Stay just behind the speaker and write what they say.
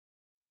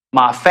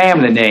My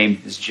family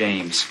name is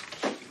James.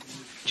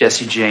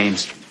 Jesse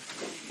James.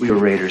 We were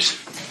raiders.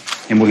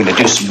 And we're gonna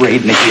do some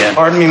raiding again.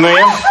 Pardon me,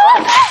 ma'am?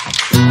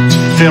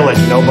 Fill it.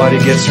 Nobody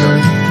gets hurt.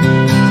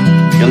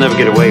 You'll never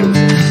get away with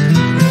this.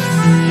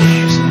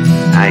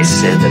 I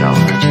said that I'll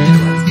hunt you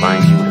till I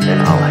find you, and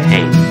then I'll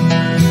hang you.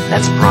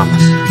 That's a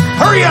promise.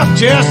 Hurry up,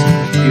 Jess!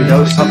 You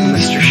know something,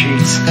 Mr.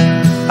 Sheets?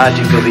 I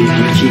do believe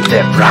you keep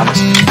that promise.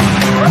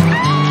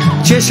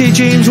 Jesse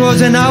James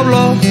was an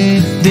outlaw,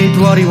 did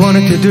what he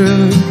wanted to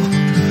do.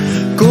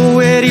 Go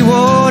where he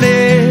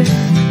wanted,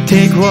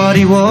 take what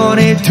he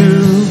wanted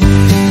to.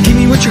 Give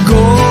me what you got,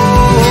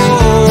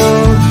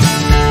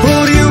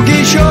 or you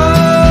get shot.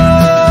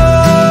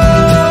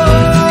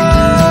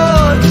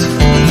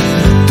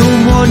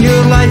 Don't want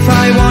your life,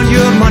 I want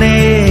your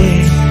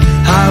money.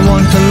 I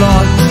want a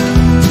lot.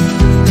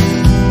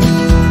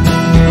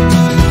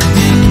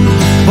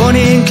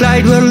 Bonnie and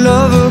Clyde were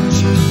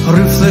lovers,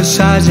 ruthless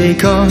as they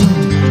come.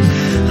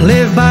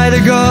 Live by the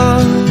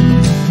gun,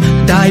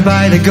 die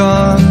by the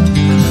gun.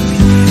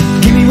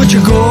 Give me what you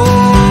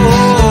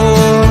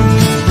got,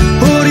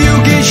 or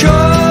you get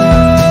shot.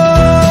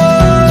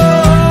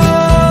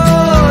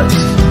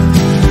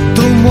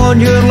 Don't want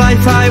your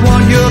life, I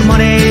want your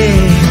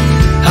money.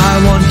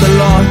 I want a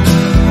lot.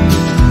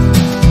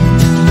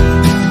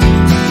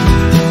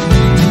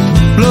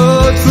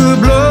 Blood for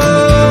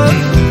blood,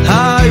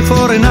 eye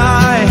for an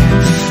eye.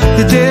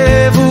 The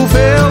devil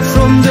fell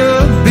from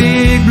the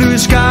big blue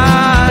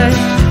sky.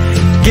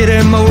 Get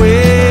him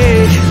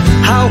away,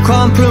 how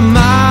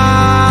compromise?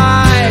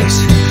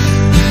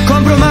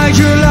 Compromise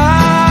your life.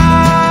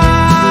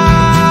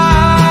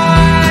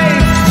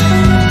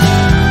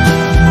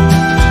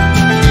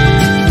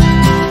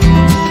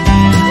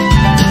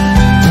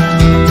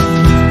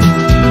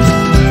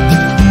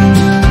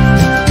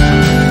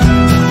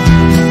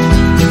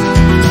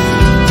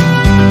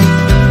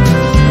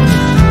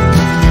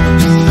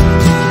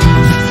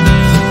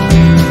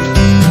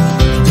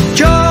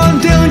 John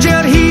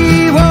Dillinger,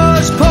 he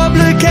was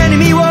public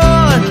enemy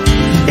one.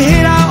 He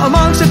hid out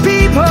amongst the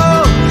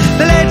people,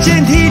 the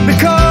legend he'd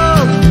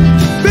become.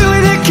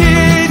 Billy the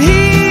Kid,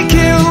 he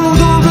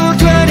killed over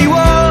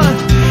 21.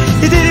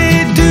 He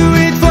didn't do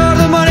it for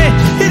the money,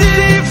 he did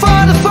it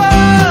for the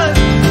fun.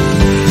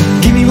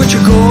 Give me what you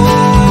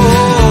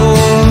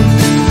got,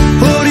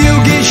 or you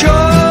get shot.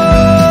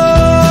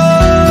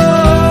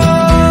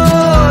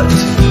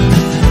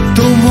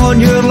 Don't want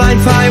your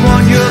life, I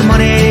want your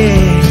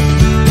money.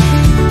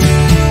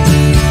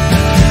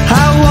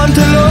 I want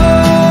a lot.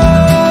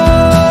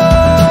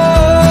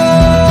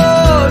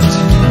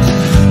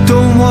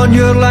 Don't want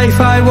your life,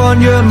 I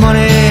want your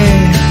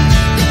money.